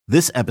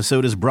This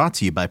episode is brought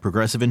to you by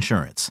Progressive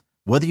Insurance.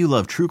 Whether you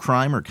love true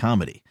crime or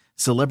comedy,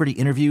 celebrity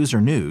interviews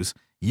or news,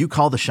 you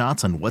call the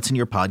shots on what's in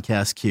your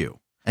podcast queue.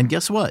 And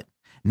guess what?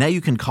 Now you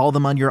can call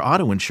them on your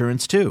auto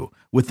insurance too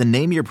with the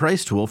Name Your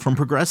Price tool from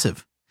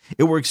Progressive.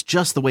 It works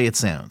just the way it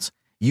sounds.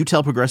 You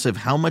tell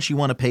Progressive how much you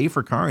want to pay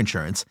for car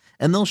insurance,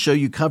 and they'll show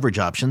you coverage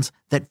options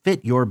that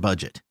fit your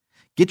budget.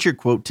 Get your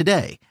quote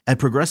today at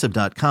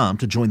Progressive.com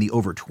to join the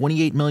over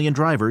 28 million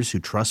drivers who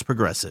trust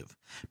Progressive.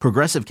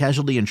 Progressive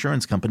Casualty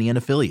Insurance Company and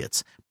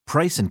Affiliates.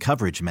 Price and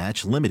coverage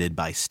match limited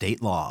by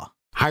state law.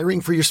 Hiring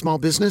for your small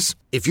business?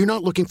 If you're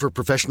not looking for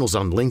professionals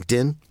on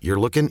LinkedIn, you're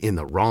looking in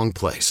the wrong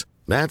place.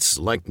 That's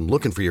like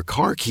looking for your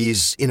car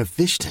keys in a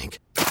fish tank.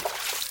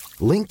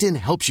 LinkedIn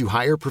helps you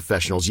hire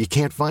professionals you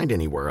can't find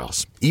anywhere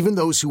else, even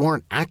those who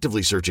aren't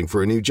actively searching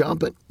for a new job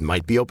but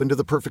might be open to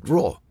the perfect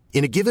role.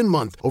 In a given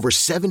month, over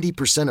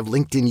 70% of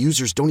LinkedIn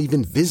users don't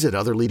even visit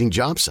other leading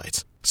job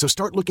sites. So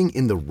start looking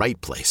in the right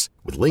place.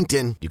 With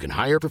LinkedIn, you can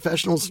hire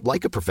professionals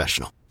like a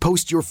professional.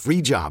 Post your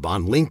free job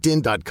on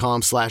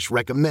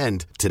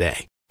linkedin.com/recommend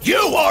today. You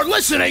are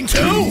listening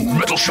to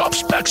Metal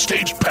Shop's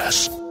Backstage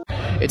Pass.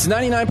 It's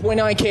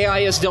 99.9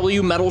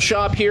 KISW Metal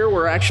Shop here.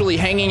 We're actually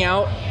hanging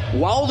out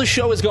while the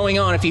show is going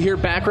on. If you hear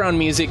background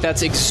music,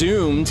 that's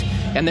Exhumed,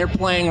 and they're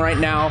playing right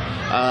now.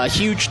 A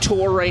huge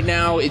tour right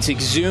now. It's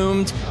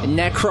Exhumed,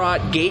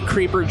 Necrot,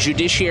 Gatecreeper,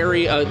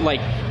 Judiciary,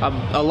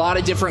 a lot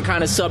of different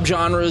kind of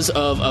subgenres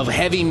of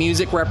heavy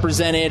music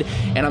represented.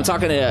 And I'm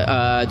talking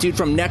to a dude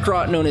from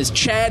Necrot known as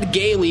Chad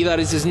Gailey. That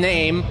is his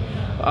name.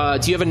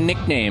 Do you have a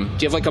nickname?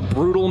 Do you have like a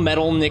brutal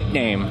metal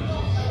nickname?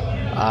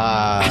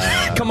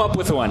 Come up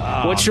with one.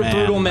 What's your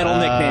brutal metal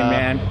nickname,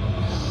 man?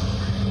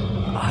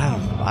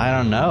 I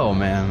don't know,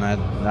 man.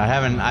 I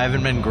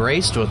haven't been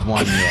graced with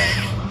one yet.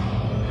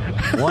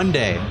 One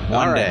day.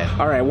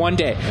 All right, one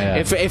day. Yeah.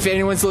 If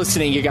anyone's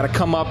listening, you got to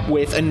come up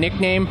with a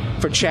nickname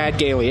for Chad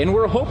Gailey, and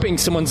we're hoping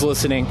someone's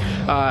listening.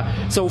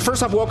 So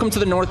first off, welcome to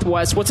the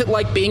Northwest. What's it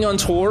like being on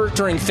tour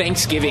during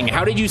Thanksgiving?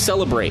 How did you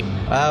celebrate?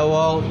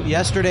 Well,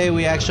 yesterday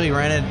we actually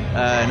rented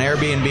an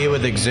Airbnb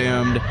with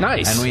Exhumed.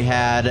 Nice. And we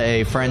had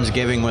a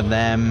Friendsgiving with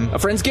them. A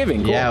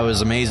Friendsgiving, cool. Yeah, it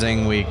was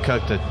amazing. We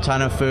cooked a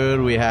ton of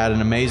food. We had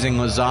an amazing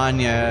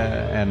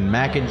lasagna and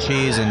mac and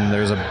cheese, and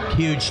there's a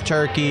huge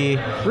turkey.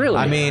 Really?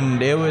 I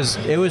mean, it was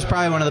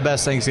probably one of the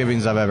best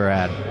Thanksgivings I've ever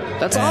had.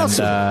 That's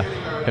awesome.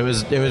 It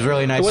was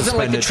really nice. It wasn't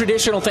like the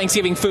traditional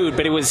Thanksgiving food,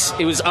 but it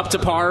was up to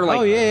par. Like,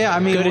 oh yeah. I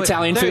mean, good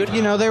Italian food.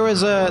 You know, there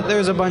was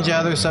a bunch of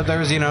other stuff. There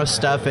was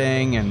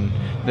stuffing, and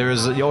there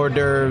was hors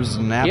d'oeuvres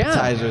and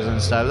appetizers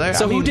and stuff.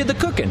 Who did the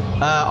cooking?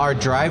 Our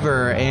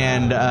driver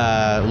and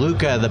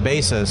Luca, the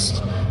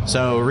bassist.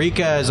 So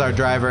Rika is our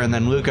driver, and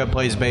then Luca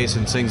plays bass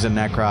and sings in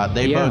Necrot.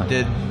 They both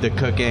did the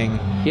cooking.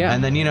 Yeah.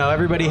 And then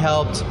everybody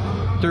helped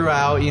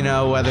throughout,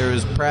 whether it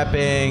was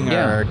prepping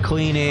or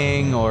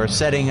cleaning or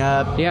setting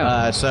up.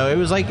 Yeah. So it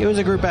was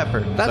a group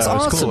effort. That's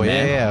awesome, it was cool.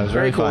 man. Yeah, it was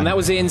very cool. fun. And that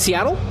was in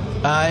Seattle?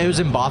 It was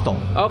in Bothell.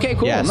 Okay,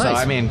 cool. Yeah, nice. so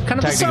I mean, kind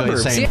of the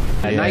suburbs. Same.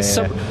 Nice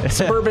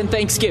suburban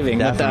Thanksgiving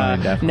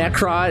definitely. with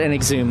Necrot and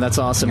Exhumed. That's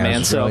awesome, man.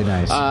 That's really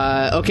nice.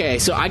 Okay,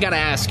 so I got to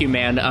ask you,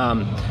 man.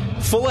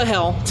 Full of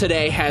Hell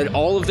today had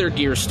all of their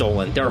gear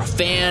stolen. Their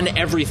fan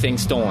everything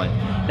stolen.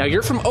 Now,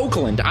 you're from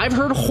Oakland. I've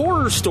heard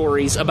horror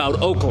stories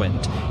about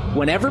Oakland.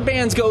 Whenever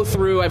bands go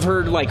through, I've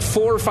heard like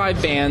 4 or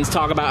 5 bands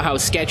talk about how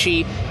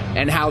sketchy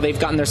and how they've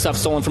gotten their stuff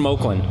stolen from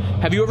Oakland.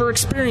 Have you ever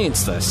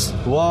experienced this?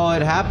 Well,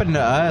 it happened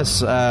to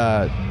us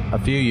a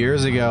few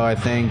years ago, I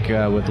think,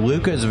 with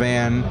Luca's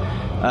van.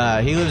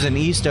 He lives in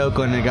East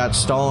Oakland. It got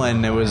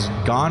stolen. It was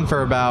gone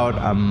for about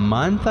a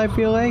month, I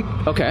feel like.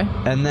 Okay.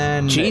 And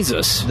then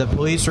the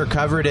police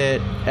recovered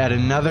it at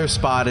another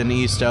spot in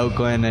East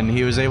Oakland, and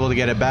he was able to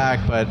get it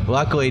back. But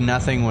luckily,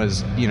 nothing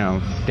was,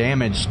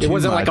 damaged. It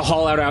wasn't like a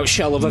haul-out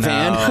shell of a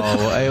van.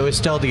 No, it was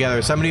still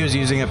together. Somebody was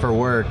using it for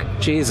work.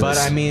 Jesus. But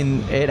I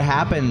mean, it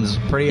happens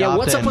pretty often. Yeah.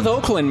 What's up with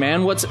Oakland,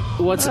 man? What's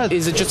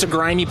is it just a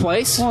grimy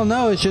place? Well,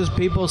 no. It's just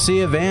people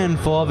see a van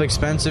full of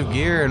expensive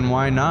gear, and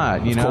why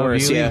not? Of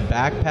course, if you leave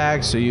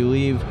backpacks or you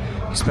leave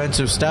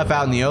expensive stuff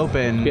out in the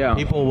open,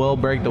 people will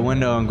break the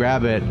window and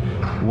grab it.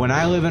 When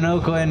I live in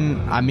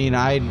Oakland, I mean,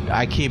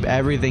 I keep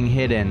everything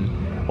hidden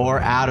or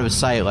out of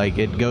sight. Like,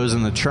 it goes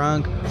in the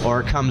trunk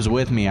or it comes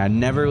with me. I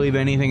never leave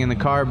anything in the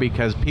car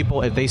because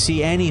people, if they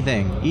see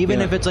anything, even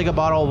if it's like a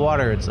bottle of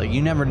water, it's like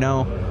you never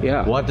know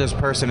what this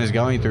person is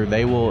going through.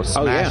 They will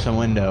smash the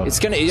window. It's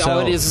gonna. All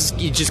it is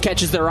it just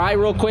catches their eye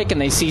real quick and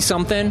they see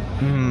something.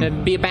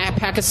 It'd be a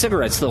backpack of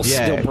cigarettes. They'll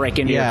still break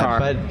into your car.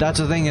 But that's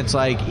the thing. It's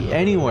like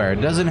anywhere. It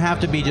doesn't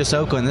have to be just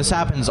Oakland. This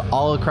happens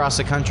all across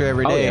the country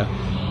every day.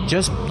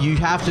 Just you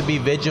have to be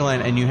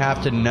vigilant and you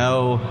have to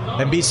know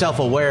and be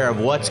self-aware of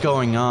what's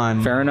going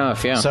on. Fair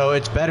enough, yeah. So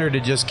it's better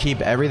to just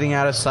keep everything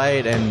out of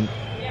sight, and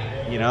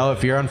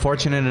if you're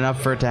unfortunate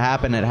enough for it to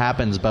happen, it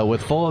happens. But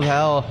with Full of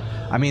Hell,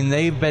 I mean,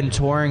 they've been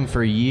touring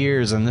for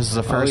years, and this is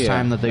the first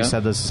time that they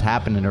said this has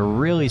happened, and it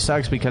really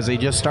sucks because they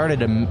just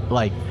started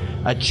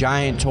a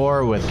giant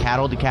tour with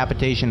Cattle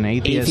Decapitation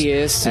and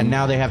Atheists, and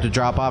now they have to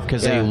drop off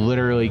because they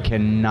literally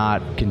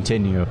cannot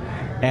continue.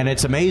 And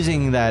it's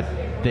amazing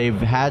that they've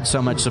had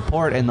so much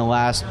support in the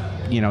last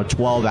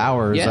 12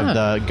 hours of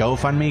the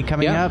GoFundMe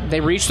coming up. They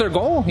reached their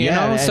goal, you know?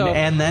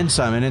 And then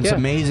some. And it's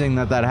amazing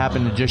that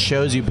happened. It just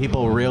shows you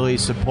people really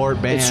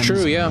support bands. It's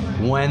true,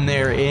 when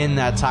they're in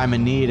that time of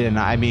need. And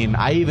I mean,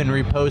 I even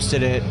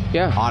reposted it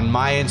on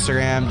my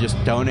Instagram.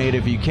 Just donate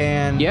if you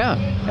can. Yeah.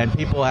 And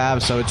people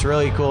have. So it's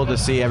really cool to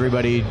see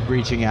everybody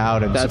reaching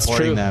out and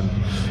supporting them.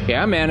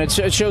 Yeah, man. It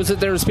shows that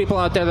there's people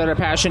out there that are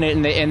passionate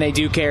and they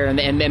do care. And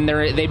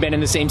they've been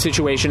in the same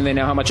situation. And they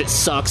know how much it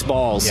sucks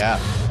balls. Yeah.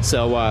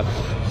 So,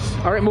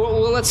 all right, well,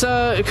 let's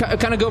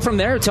kind of go from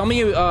there. Tell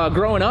me,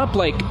 growing up,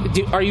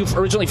 are you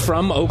originally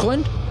from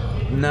Oakland?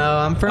 No,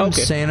 I'm from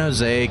San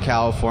Jose,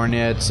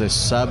 California. It's a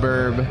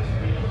suburb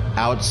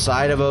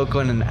outside of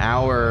Oakland, an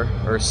hour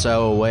or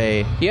so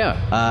away. Yeah.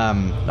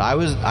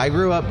 I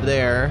grew up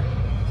there.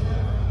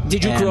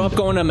 Did you grow up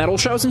going to metal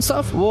shows and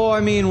stuff? Well,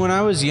 I mean, when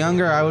I was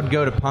younger, I would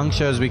go to punk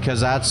shows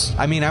because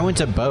I went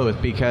to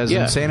both because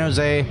in San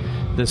Jose,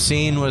 the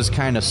scene was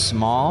kind of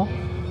small.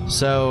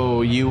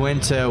 So you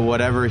went to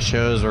whatever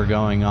shows were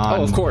going on.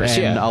 Oh, of course,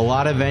 and a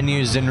lot of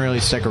venues didn't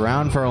really stick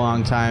around for a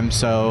long time,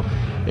 so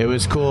it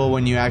was cool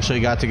when you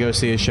actually got to go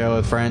see a show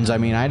with friends. I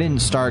mean, I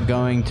didn't start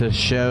going to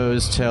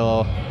shows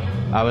till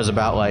I was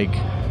about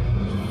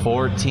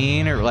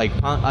 14, or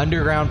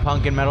underground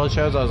punk and metal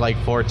shows. I was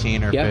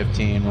 14 or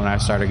 15 when I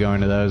started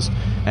going to those,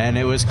 and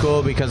it was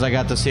cool because I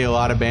got to see a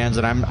lot of bands,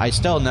 and I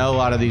still know a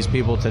lot of these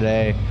people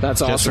today.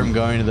 That's awesome. Just from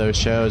going to those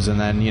shows, and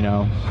then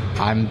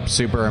I'm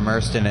super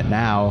immersed in it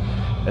now,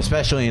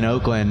 especially in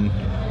Oakland,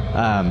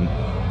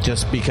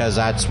 just because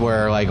that's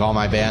where all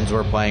my bands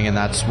were playing, and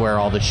that's where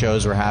all the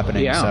shows were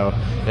happening. Yeah. So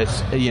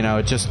it's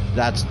just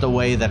that's the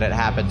way that it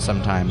happens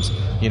sometimes.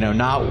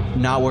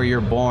 Not where you're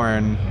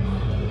born.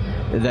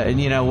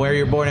 Where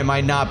you're born, it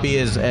might not be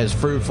as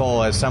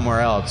fruitful as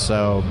somewhere else.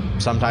 So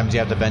sometimes you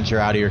have to venture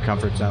out of your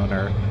comfort zone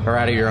or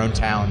out of your own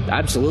town.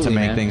 Absolutely, to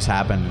make things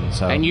happen.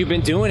 So. And you've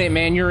been doing it,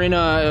 man. You're in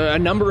a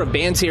number of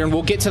bands here, and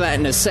we'll get to that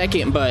in a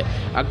second. But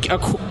a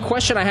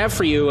question I have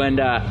for you,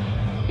 and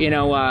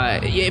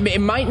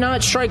it might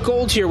not strike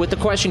gold here with the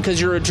question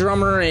because you're a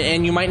drummer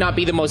and you might not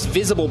be the most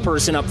visible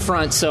person up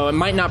front, so it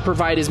might not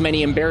provide as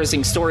many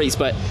embarrassing stories.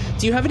 But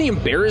do you have any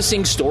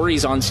embarrassing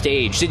stories on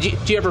stage? Do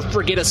you ever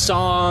forget a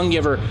song? You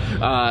ever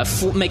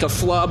make a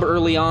flub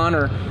early on,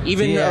 or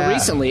even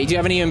recently? Do you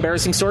have any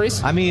embarrassing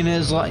stories? I mean,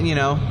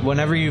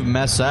 whenever you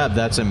mess up,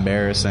 that's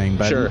embarrassing.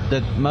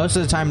 But most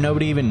of the time,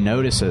 nobody even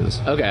notices.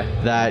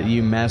 That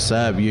you mess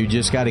up. You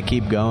just got to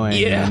keep going.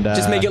 Yeah, and,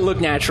 just make it look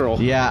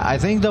natural. Yeah, I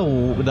think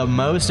the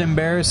most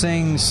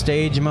embarrassing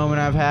stage moment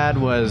I've had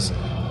was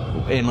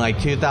in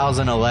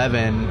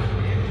 2011.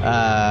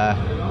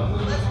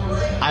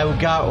 I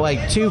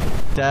got too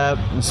f***ed up,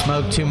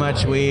 smoked too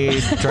much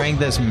weed, drank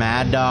this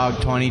Mad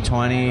Dog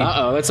 2020.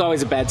 That's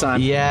always a bad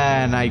time.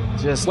 Yeah, and I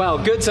just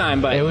good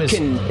time, but it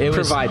can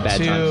provide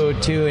bad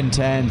times. Too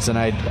intense, and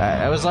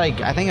I was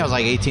I think I was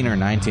 18 or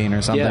 19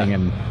 or something,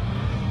 and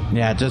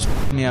it just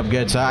f***ed me up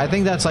good. So I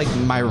think that's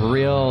my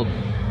real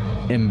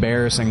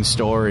embarrassing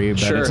story,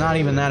 but it's not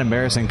even that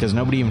embarrassing because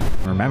nobody even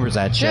remembers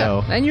that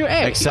show. And all you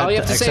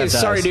have to say is,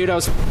 sorry, dude, I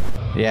was...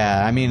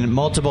 Yeah, I mean,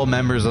 multiple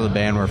members of the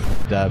band were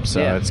f***ed up,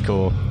 so it's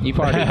cool. You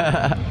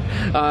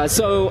partied.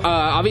 So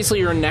obviously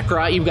you're in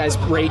Necrot. You guys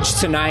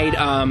raged tonight,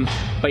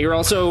 but you're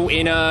also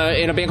in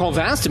a band called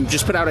Vastum.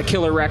 Just put out a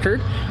killer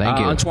record. Thank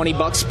you. On 20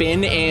 Buck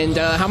Spin. And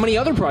how many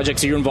other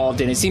projects are you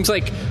involved in? It seems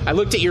like I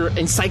looked at your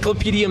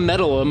Encyclopedia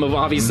Metalum.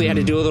 Obviously had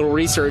to do a little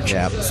research.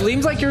 Yep. It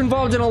seems like you're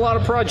involved in a lot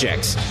of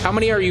projects. How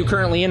many are you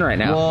currently in right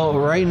now? Well,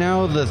 right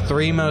now the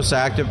three most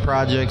active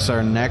projects are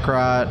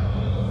Necrot,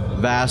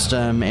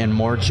 Vastum, and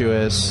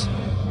Mortuous.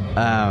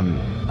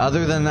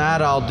 Other than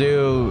that, I'll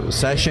do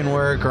session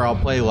work or I'll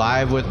play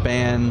live with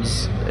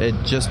bands. It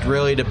just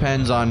really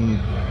depends on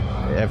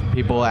if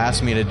people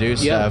ask me to do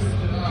stuff.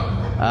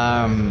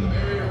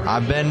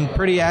 I've been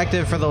pretty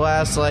active for the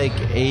last 8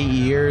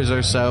 years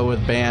or so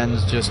with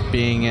bands, just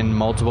being in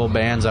multiple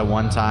bands at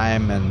one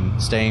time and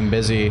staying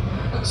busy.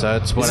 So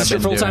it's what I've been doing. Is this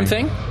your full-time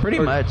thing? Pretty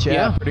much,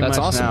 yeah. Pretty that's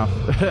much awesome.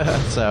 Now.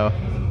 So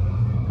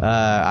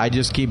I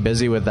just keep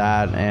busy with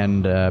that,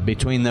 and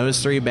between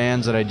those three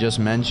bands that I just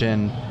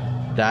mentioned,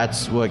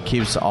 that's what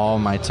keeps all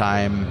my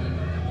time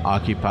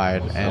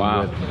occupied.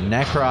 And with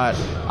Necrot,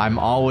 I'm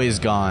always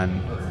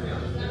gone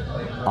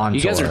on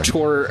tour. You guys are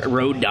tour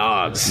road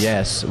dogs.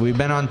 Yes, we've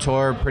been on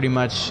tour pretty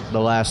much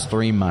the last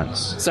 3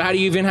 months. So how do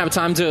you even have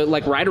time to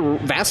write a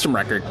Vastum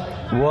record?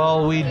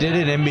 Well, we did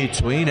it in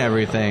between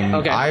everything.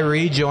 Okay. I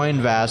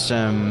rejoined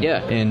Vastum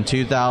in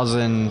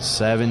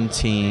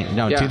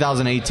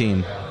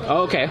 2018.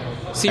 Oh, okay.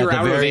 So you were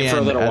out of it for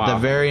a little while. At the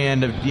very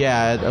end of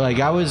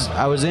I was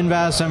in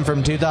Vastum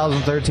from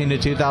 2013 to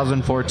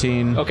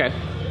 2014. Okay.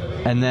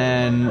 And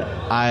then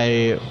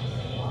I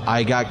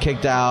got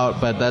kicked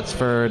out, but that's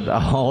for a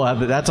whole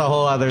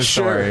other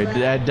story.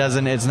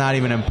 It's not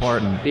even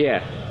important.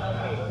 Yeah.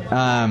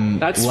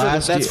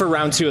 That's for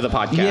round 2 of the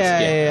podcast.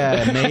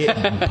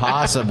 Yeah.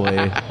 Possibly.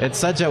 It's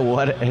such a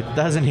it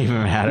doesn't even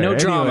matter. No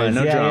drama.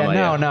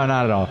 No, not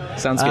at all.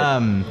 Sounds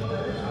good.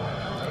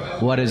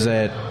 what is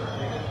it?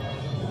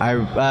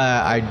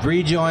 I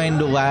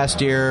rejoined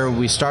last year.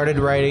 We started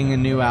writing a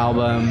new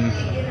album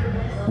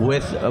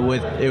with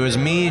it was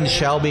me and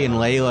Shelby and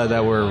Layla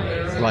that were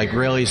like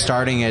really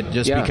starting it,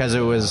 just because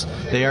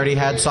they already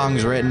had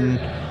songs written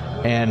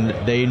and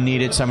they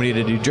needed somebody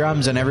to do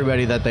drums, and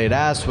everybody that they'd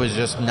asked was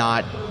just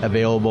not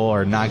available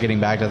or not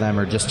getting back to them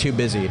or just too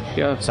busy.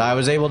 Yeah. So I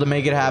was able to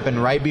make it happen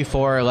right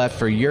before I left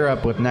for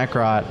Europe with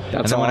Necrot.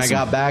 And then when I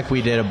got back,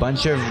 we did a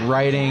bunch of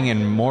writing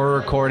and more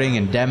recording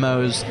and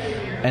demos.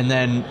 And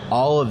then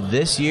all of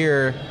this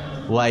year,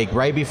 like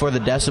right before the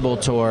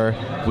Decibel tour,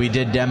 we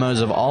did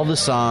demos of all the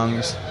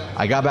songs.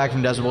 I got back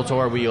from Decibel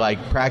tour, we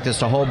like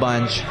practiced a whole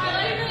bunch,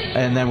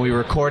 and then we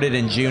recorded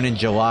in June and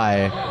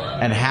July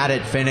and had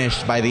it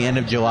finished by the end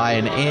of July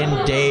and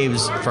in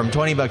Dave's from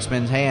 20 Buck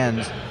Spin's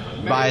hands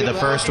by the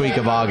first week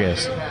of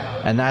August.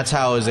 And that's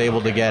how I was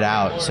able to get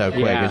out so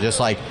quick. It's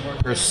just like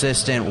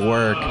persistent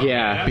work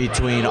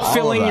between all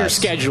filling of us. your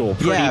schedule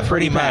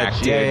pretty much.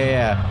 Packed,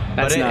 Yeah.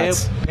 That's but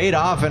nuts. it paid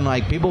off, and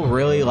like people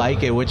really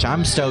like it, which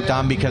I'm stoked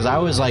on because I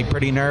was like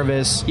pretty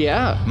nervous.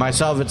 Yeah.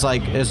 Myself, it's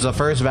the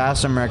first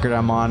Vastum record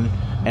I'm on,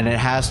 and it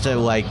has to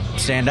like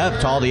stand up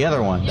to all the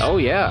other ones. Oh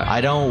yeah.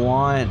 I don't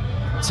want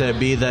to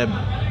be the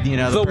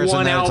person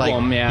one that's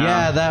album,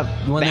 like,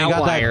 that when they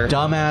outlier.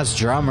 got that dumbass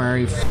drummer,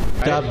 he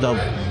fucked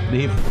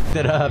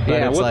it up.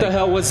 Yeah, what the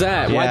hell was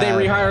that? Why'd they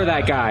rehire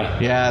that guy?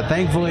 Yeah,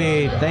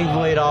 thankfully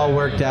it all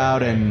worked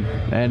out,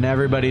 and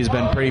everybody's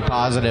been pretty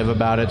positive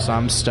about it, so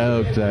I'm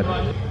stoked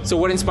that. So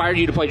what inspired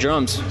you to play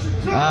drums?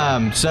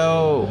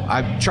 So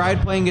I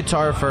tried playing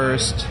guitar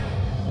first,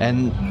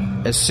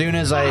 and as soon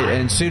as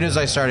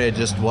I started, it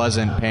just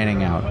wasn't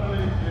panning out.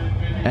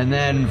 And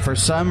then for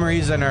some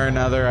reason or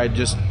another, I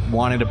just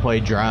wanted to play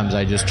drums.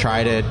 I just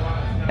tried it,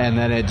 and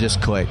then it just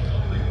clicked.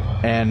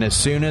 And as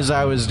soon as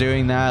I was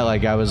doing that,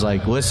 like I was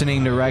like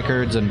listening to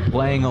records and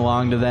playing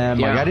along to them.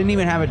 Yeah. Like I didn't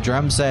even have a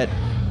drum set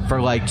for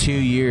like 2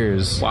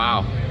 years.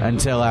 Wow.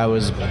 Until I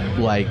was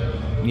like,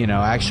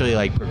 actually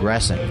like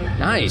progressing.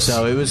 Nice.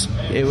 So it was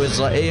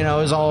like, it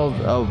was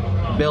all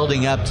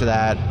building up to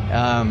that.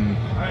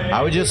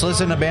 I would just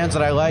listen to bands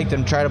that I liked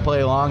and try to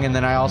play along, and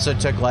then I also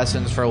took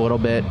lessons for a little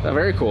bit. Oh,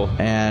 very cool.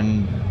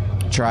 And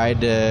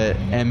tried to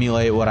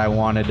emulate what I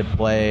wanted to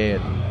play.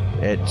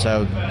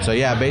 So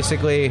yeah,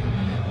 basically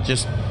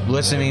just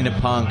listening to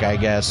punk, I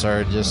guess,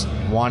 or just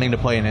wanting to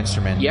play an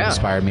instrument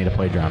inspired me to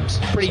play drums.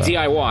 Pretty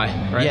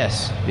DIY, right?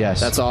 Yes.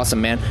 That's awesome,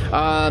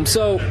 man.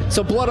 So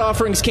Blood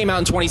Offerings came out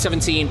in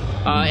 2017.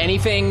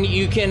 Anything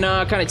you can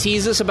kind of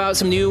tease us about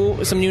some new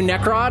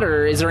Necrot,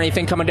 or is there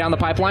anything coming down the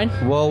pipeline?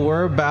 Well,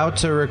 we're about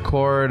to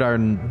record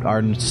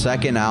our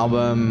second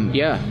album.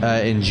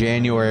 In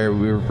January.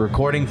 We were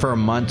recording for a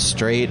month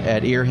straight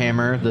at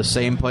Earhammer, the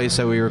same place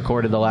that we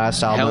recorded the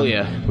last album. Hell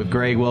yeah. With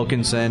Greg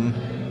Wilkinson.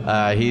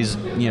 He's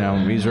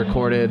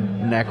recorded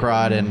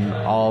Necrot and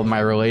all my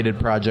related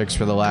projects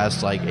for the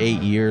last like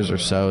 8 years or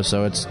so.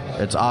 So it's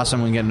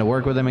awesome when getting to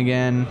work with him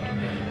again.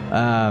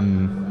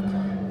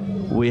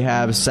 We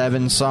have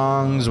 7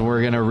 songs.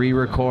 We're gonna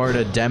re-record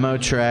a demo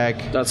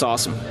track. That's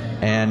awesome.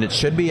 And it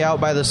should be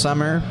out by the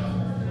summer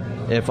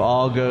if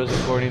all goes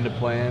according to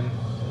plan.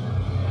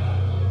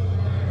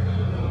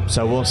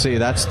 So we'll see.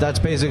 That's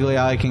basically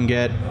all I can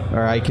get,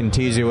 or I can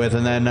tease you with.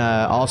 And then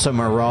also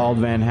Merald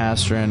Van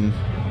Hasteren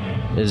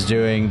is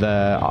doing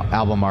the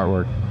album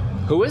artwork.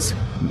 Who is?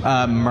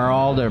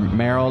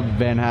 Merald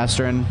Van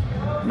Hasteren.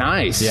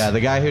 Nice. Yeah, the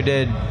guy who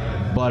did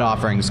Blood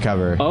Offerings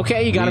cover.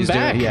 Okay, you got him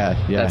back. Yeah.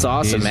 That's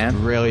awesome, He's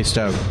man. Really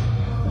stoked.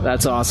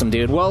 That's awesome,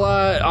 dude. Well,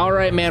 all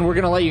right, man. We're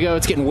going to let you go.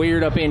 It's getting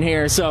weird up in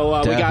here. So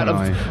we got,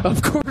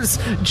 of course,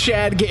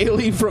 Chad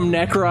Gailey from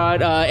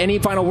Necrot. Any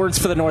final words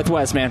for the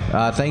Northwest, man?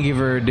 Thank you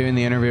for doing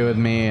the interview with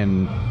me,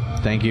 and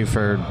thank you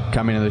for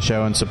coming to the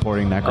show and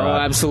supporting Necrot. Oh,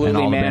 absolutely, and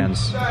all man. The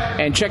bands.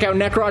 And check out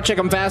Necrot, check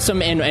out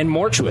Vastum, and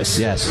Mortuous.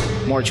 Yes.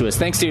 Mortuous.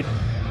 Thanks, dude.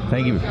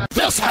 Thank you.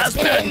 This has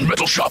been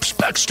Metal Shop's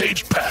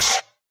Backstage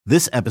Pass.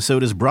 This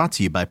episode is brought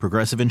to you by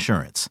Progressive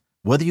Insurance.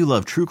 Whether you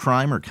love true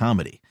crime or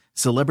comedy,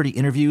 celebrity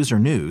interviews or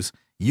news,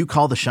 you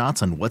call the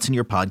shots on what's in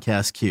your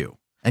podcast queue.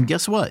 And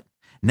guess what?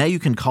 Now you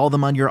can call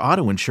them on your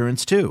auto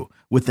insurance too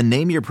with the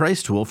Name Your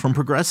Price tool from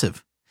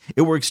Progressive.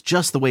 It works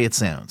just the way it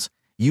sounds.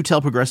 You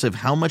tell Progressive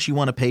how much you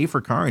want to pay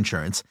for car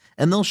insurance,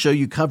 and they'll show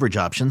you coverage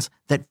options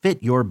that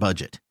fit your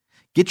budget.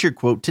 Get your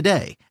quote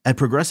today at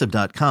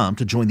Progressive.com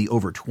to join the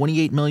over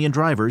 28 million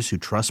drivers who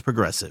trust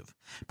Progressive.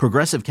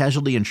 Progressive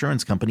Casualty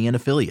Insurance Company and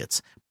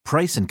Affiliates.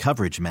 Price and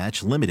coverage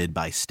match limited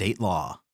by state law.